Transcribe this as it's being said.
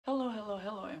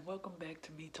welcome back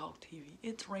to Me Talk TV.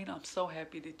 It's Rain. I'm so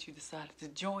happy that you decided to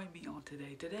join me on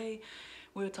today. Today,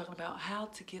 we're talking about how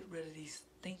to get rid of these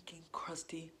stinking,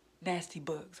 crusty, nasty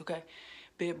bugs, okay?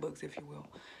 Bed bugs, if you will.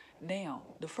 Now,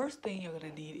 the first thing you're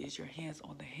going to need is your hands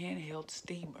on the handheld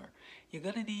steamer. You're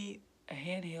going to need a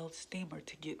handheld steamer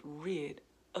to get rid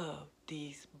of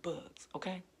these bugs,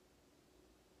 okay?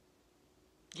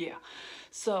 Yeah.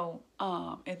 So,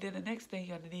 and then the next thing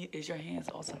you're gonna need is your hands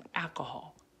on some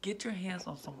alcohol. Get your hands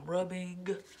on some rubbing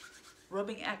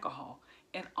alcohol,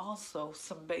 and also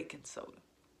some baking soda.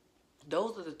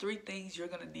 Those are the three things you're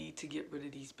gonna need to get rid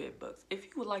of these bed bugs. If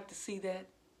you would like to see that,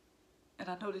 and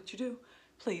I know that you do,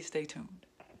 please stay tuned.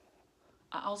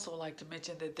 I also like to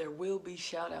mention that there will be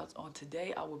shout outs on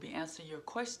today. I will be answering your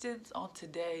questions on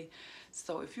today.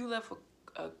 So if you left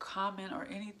a comment or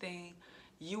anything,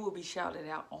 you will be shouted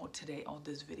out on today on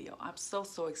this video. I'm so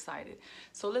excited.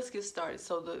 So let's get started.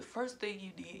 So the first thing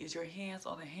you need is your hands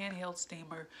on the handheld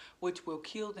steamer, which will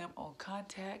kill them on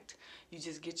contact. You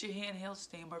just get your handheld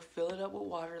steamer, fill it up with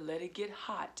water, let it get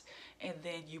hot, and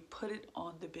then you put it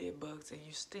on the bed bugs and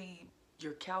you steam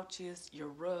your couches, your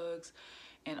rugs,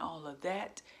 and all of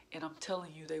that. And I'm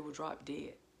telling you, they will drop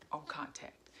dead on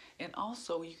contact. And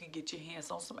also, you can get your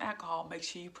hands on some alcohol. Make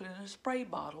sure you put it in a spray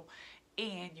bottle,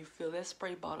 and you fill that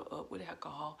spray bottle up with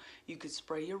alcohol. You can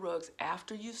spray your rugs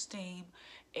after you steam,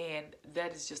 and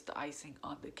that is just the icing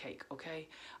on the cake, okay?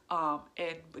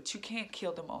 But you can't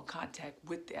kill them on contact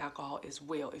with the alcohol as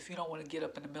well if you don't want to get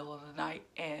up in the middle of the night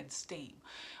and steam.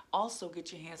 Also,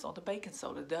 get your hands on the baking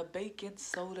soda. The baking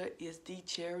soda is the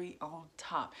cherry on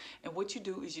top. And what you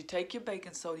do is you take your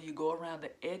baking soda, you go around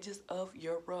the edges of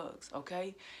your rugs,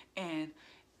 okay? And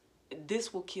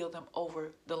this will kill them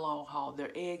over the long haul.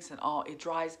 Their eggs and all, it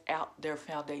dries out their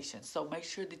foundation. So make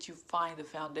sure that you find the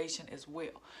foundation as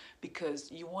well,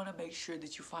 because you want to make sure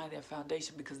that you find that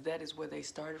foundation, because that is where they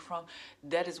started from.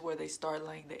 That is where they start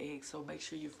laying the eggs. So make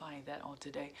sure you find that on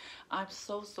today. I'm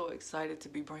so excited to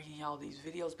be bringing y'all these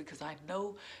videos, because I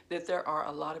know that there are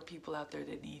a lot of people out there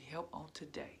that need help on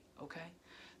today, okay?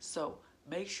 So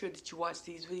make sure that you watch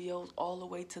these videos all the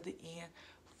way to the end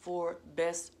for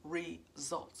best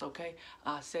results, okay?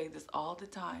 I say this all the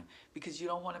time because you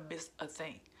don't want to miss a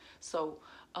thing. So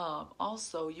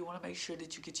also, you want to make sure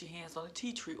that you get your hands on the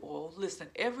tea tree oil. Listen,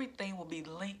 everything will be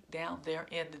linked down there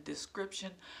in the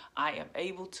description. I am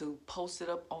able to post it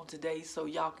up on today so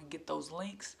y'all can get those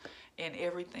links and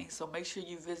everything. So make sure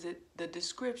you visit the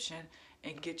description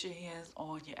and get your hands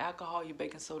on your alcohol, your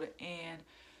baking soda, and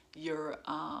your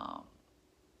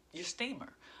steamer.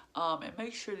 And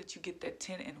make sure that you get that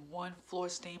 10-in-1 floor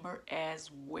steamer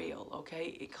as well,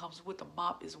 okay? It comes with a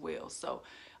mop as well. So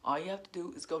all you have to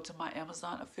do is go to my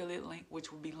Amazon affiliate link,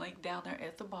 which will be linked down there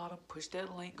at the bottom. Push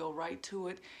that link, go right to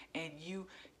it, and you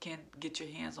can get your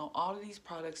hands on all of these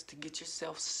products to get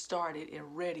yourself started and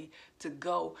ready to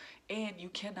go. And you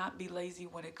cannot be lazy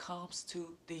when it comes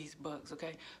to these bugs,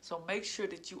 okay? So make sure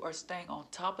that you are staying on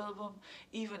top of them.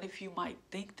 Even if you might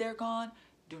think they're gone,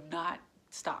 do not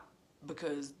stop,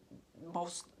 because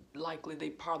most likely they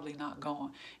probably not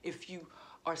gone. If you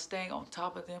are staying on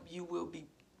top of them, you will be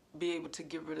able to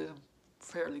get rid of them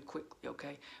fairly quickly,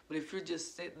 okay? But if you're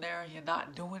just sitting there and you're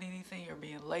not doing anything, you're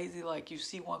being lazy, like you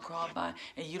see one crawling by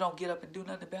and you don't get up and do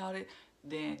nothing about it,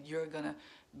 then you're gonna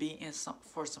be in some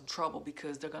trouble,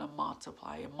 because they're gonna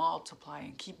multiply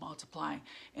and keep multiplying,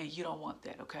 and you don't want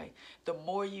that, okay? The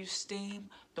more you steam,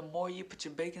 the more you put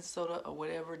your baking soda or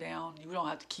whatever down. You don't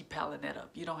have to keep piling that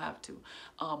up. You don't have to.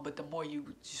 But the more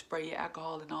you spray your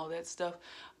alcohol and all that stuff,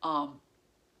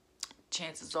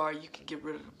 chances are you can get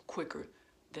rid of them quicker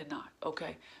than not,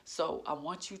 okay? So I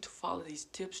want you to follow these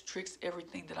tips, tricks,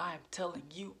 everything that I am telling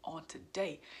you on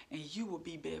today, and you will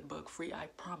be bed bug free. I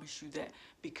promise you that,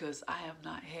 because I have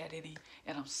not had any,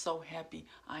 and I'm so happy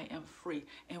I am free.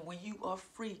 And when you are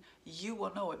free, you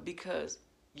will know it, because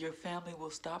your family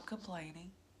will stop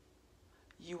complaining.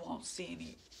 You won't see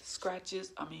any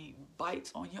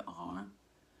bites on your arm.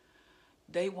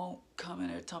 They won't come in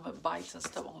there talking about bites and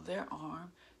stuff on their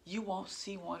arm. You won't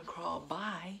see one crawl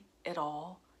by at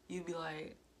all. You'll be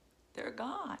like, they're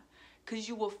gone. Because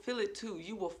you will feel it too.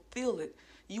 You will feel it.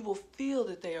 You will feel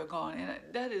that they are gone. And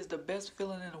that is the best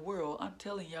feeling in the world. I'm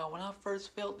telling y'all, when I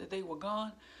first felt that they were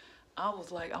gone, I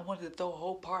was like, I wanted to throw a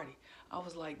whole party. I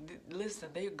was like, listen,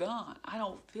 they're gone. I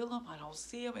don't feel them. I don't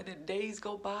see them. And then days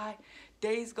go by,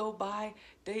 and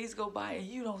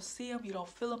you don't see them. You don't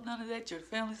feel them, none of that. Your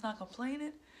family's not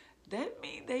complaining. That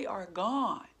means they are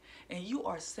gone. And you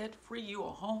are set free. You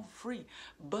are home free.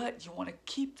 But you want to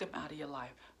keep them out of your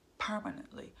life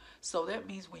permanently. So that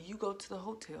means when you go to the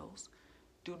hotels,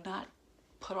 do not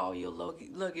put all your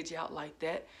luggage out like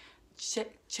that.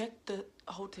 check the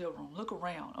hotel room. Look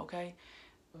around, okay?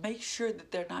 Make sure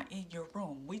that they're not in your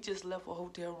room. We just left a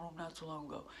hotel room not too long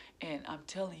ago, and I'm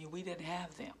telling you, we didn't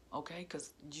have them, okay?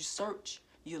 Because you search,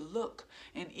 you look,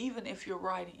 and even if you're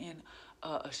riding in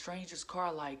a stranger's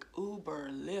car like Uber,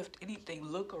 Lyft, anything,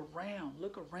 look around,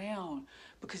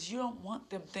 because you don't want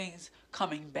them things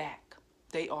coming back.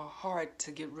 They are hard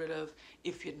to get rid of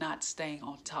if you're not staying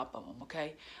on top of them,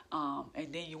 okay?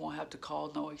 And then you won't have to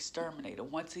call no exterminator.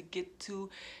 Once it get to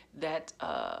that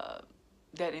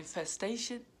that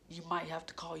infestation, you might have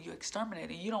to call your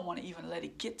exterminator. You don't want to even let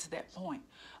it get to that point.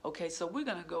 Okay, so we're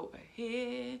going to go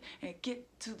ahead and get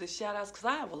to the shout outs because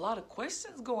I have a lot of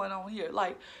questions going on here.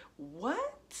 Like,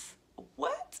 what?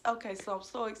 What? Okay, so I'm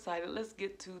so excited. Let's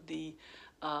get to the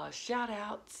shout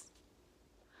outs.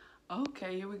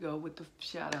 Okay, here we go with the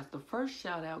shout outs. The first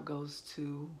shout out goes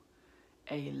to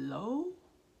Alo.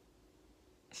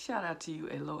 Shout out to you,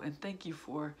 Alo, and thank you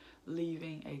for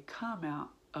leaving a comment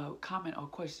or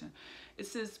question. It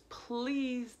says,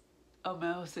 please,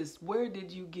 Amel says, where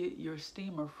did you get your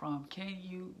steamer from? Can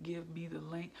you give me the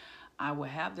link? I will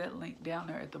have that link down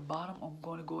there at the bottom. I'm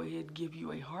going to go ahead and give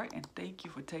you a heart and thank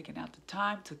you for taking out the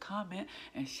time to comment,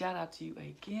 and shout out to you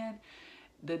again.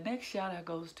 The next shout out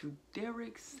goes to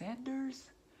Derek Sanders.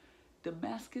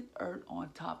 Damascus earth on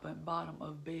top and bottom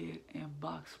of bed and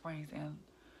box springs and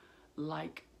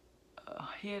like a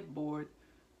headboard,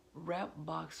 wrap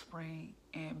box spring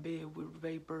and bed with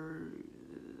vapor,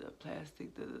 plastic,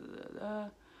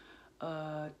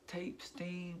 tape,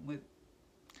 steam with.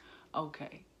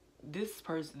 Okay, this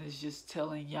person is just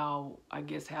telling y'all, I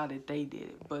guess, how that they did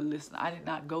it. But listen, I did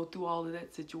not go through all of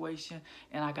that situation,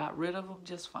 and I got rid of them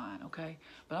just fine, okay?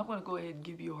 But I'm going to go ahead and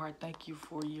give you a heart. Thank you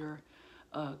for your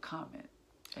comment.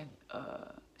 And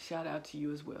shout out to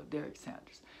you as well, Derek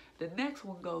Sanders. The next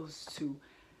one goes to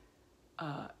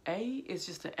A. It's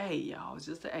just an A, y'all. It's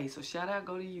just an A. So shout out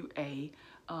go to you, A.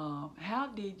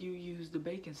 How did you use the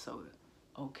baking soda?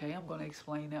 Okay, I'm going to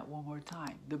explain that one more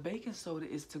time. The baking soda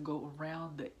is to go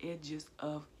around the edges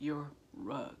of your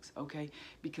rugs, okay?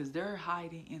 Because they're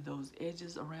hiding in those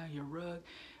edges around your rug,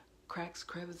 cracks,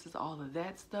 crevices, all of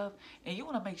that stuff. And you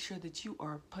want to make sure that you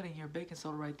are putting your baking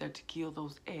soda right there to kill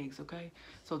those eggs, okay?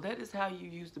 So that is how you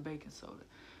use the baking soda.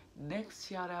 Next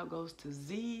shout out goes to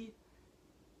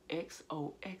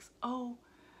ZXOXO.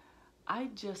 I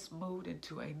just moved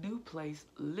into a new place,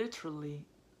 literally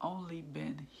only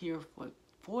been here for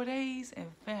 4 days and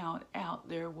found out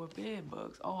there were bed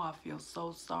bugs. Oh, I feel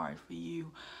so sorry for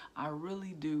you. I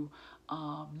really do.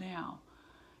 Now,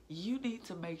 you need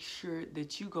to make sure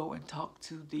that you go and talk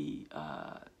to the,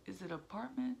 is it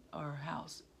apartment or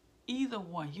house? Either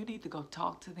one. You need to go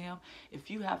talk to them. If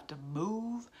you have to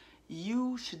move,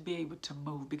 you should be able to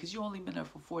move because you only been there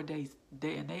for 4 days.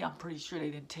 I'm pretty sure they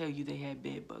didn't tell you they had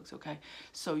bed bugs, okay?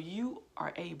 So you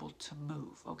are able to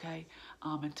move, okay?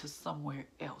 Into somewhere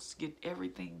else. Get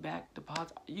everything back,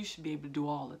 deposit. You should be able to do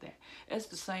all of that. It's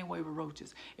the same way with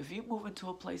roaches. If you move into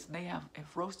a place and they have a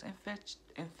roach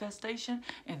infestation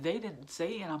and they didn't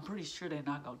say, and I'm pretty sure they're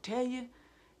not going to tell you,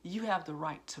 you have the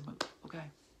right to move,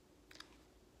 okay?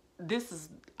 This is,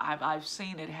 I've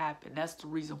seen it happen. That's the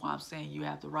reason why I'm saying you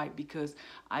have the right, because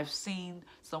I've seen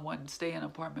someone stay in an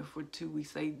apartment for 2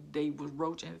 weeks. They were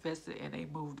roach infested and they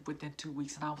moved within 2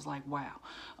 weeks, and I was like, wow.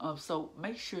 So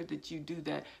make sure that you do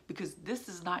that because this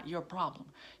is not your problem.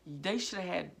 They should have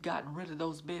had gotten rid of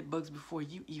those bed bugs before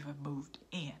you even moved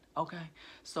in, okay?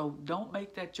 So don't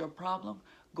make that your problem.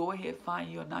 Go ahead,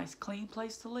 find you a nice clean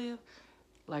place to live,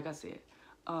 like I said.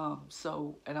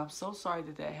 And I'm so sorry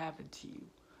that that happened to you.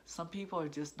 Some people are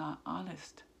just not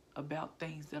honest about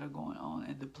things that are going on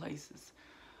in the places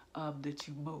that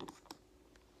you move.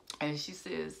 And she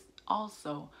says,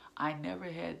 also, I never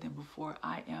had them before.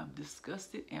 I am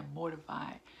disgusted and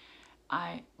mortified.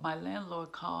 My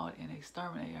landlord called an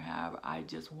exterminator. However, I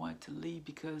just want to leave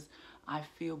because I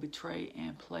feel betrayed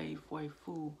and played for a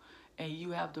fool. And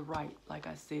you have the right, like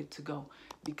I said, to go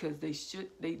because they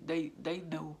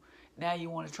know. Now you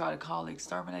want to try to call the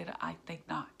exterminator? I think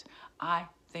not. I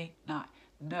think not.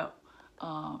 No.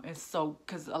 And so,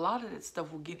 because a lot of that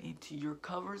stuff will get into your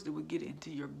covers, it will get into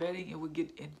your bedding, it will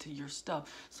get into your stuff.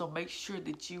 So make sure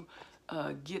that you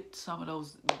get some of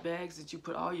those bags that you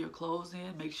put all your clothes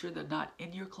in. Make sure they're not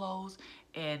in your clothes,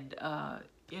 and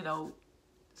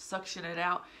suction it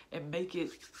out and make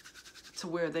it to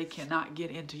where they cannot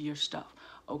get into your stuff.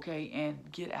 Okay, and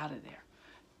get out of there.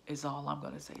 Is all I'm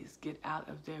going to say is get out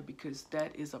of there because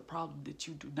that is a problem that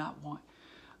you do not want.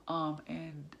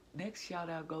 And next shout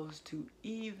out goes to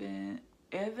Evan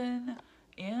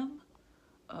M.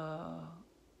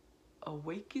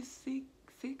 Awake is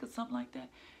sick or something like that.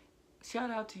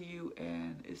 shout out to you.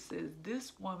 And it says,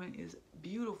 this woman is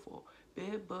beautiful.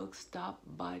 Bed bugs stopped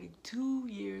biting 2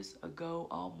 years ago,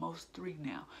 almost 3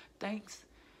 now. Thanks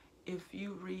if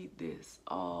you read this.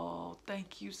 Oh,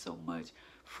 thank you so much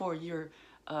for your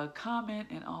comment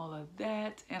and all of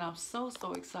that. And I'm so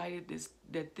excited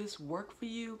that this worked for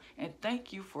you. And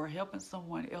thank you for helping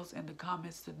someone else in the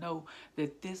comments to know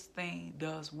that this thing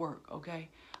does work. Okay.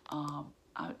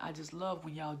 I just love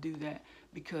when y'all do that,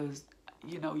 because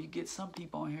you know, you get some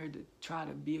people on here to try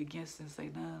to be against and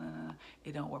say, no, no, no,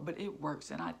 it don't work. But it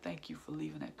works, and I thank you for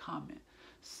leaving that comment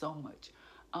so much.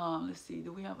 Let's see,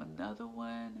 do we have another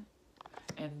one?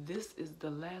 And this is the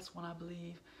last one, I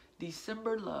believe.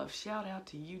 December Love. Shout out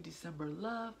to you, December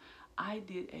Love. I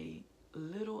did a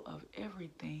little of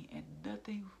everything and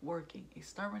nothing working.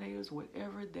 Exterminators,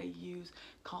 whatever they use,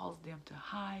 cause them to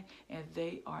hide, and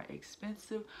they are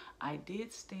expensive. I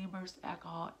did steamers,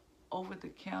 alcohol,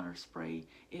 over-the-counter spray.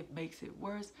 It makes it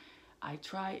worse. I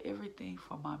tried everything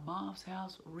from my mom's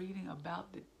house, reading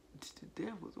about the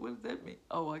devils. What does that mean?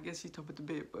 Oh, I guess she's talking about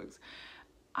the bed bugs.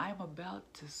 I'm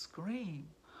about to scream.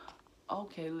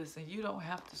 Okay, listen, you don't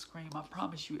have to scream. I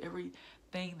promise you,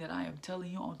 everything that I am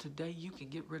telling you on today, you can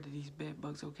get rid of these bed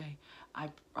bugs, okay? I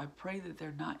pray that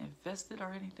they're not infested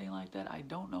or anything like that. I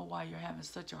don't know why you're having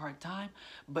such a hard time,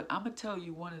 but I'm going to tell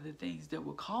you one of the things that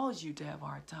will cause you to have a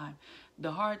hard time.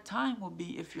 The hard time will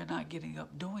be if you're not getting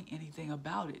up doing anything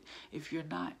about it, if you're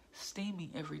not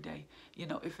steaming every day. You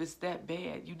know, if it's that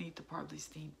bad, you need to probably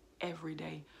steam every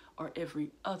day or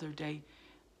every other day,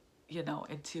 you know,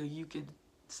 until you can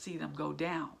see them go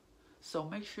down. So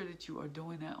make sure that you are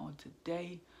doing that on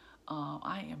today.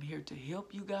 I am here to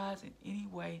help you guys in any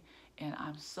way, and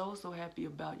I'm so happy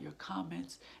about your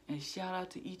comments. And shout out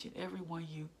to each and every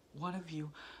one of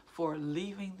you for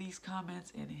leaving these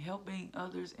comments and helping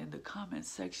others in the comment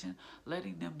section,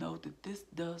 letting them know that this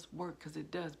does work, because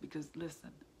it does. Because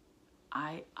listen,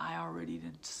 I already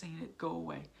didn't seen it go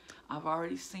away. I've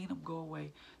already seen them go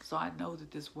away, so I know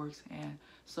that this works. And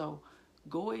so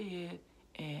go ahead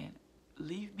and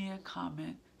leave me a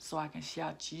comment so I can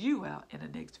shout you out in the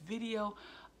next video.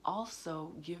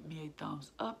 Also, give me a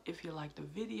thumbs up if you like the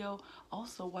video.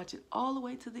 Also, watch it all the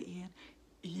way to the end,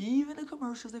 even the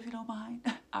commercials if you don't mind.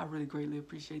 I really greatly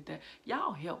appreciate that.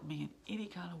 Y'all help me in any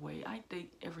kind of way. I thank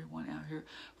everyone out here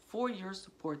for your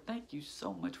support. Thank you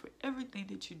so much for everything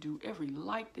that you do, every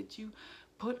like that you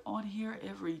put on here,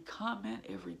 every comment,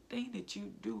 everything that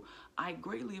you do. I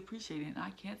greatly appreciate it, and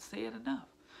I can't say it enough.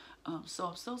 So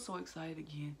I'm so excited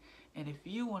again. And if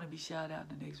you want to be shouted out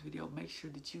in the next video, make sure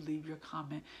that you leave your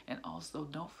comment. And also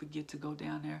don't forget to go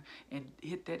down there and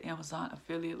hit that Amazon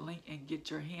affiliate link and get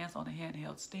your hands on the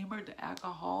handheld steamer, the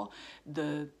alcohol,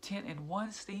 the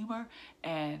 10-in-1 steamer,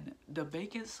 and the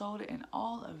baking soda, and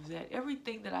all of that.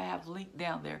 Everything that I have linked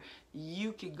down there,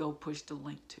 you can go push the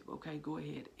link to. Okay, go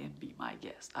ahead and be my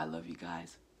guest. I love you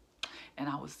guys. And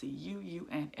I will see you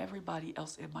and everybody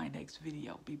else in my next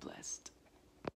video. Be blessed.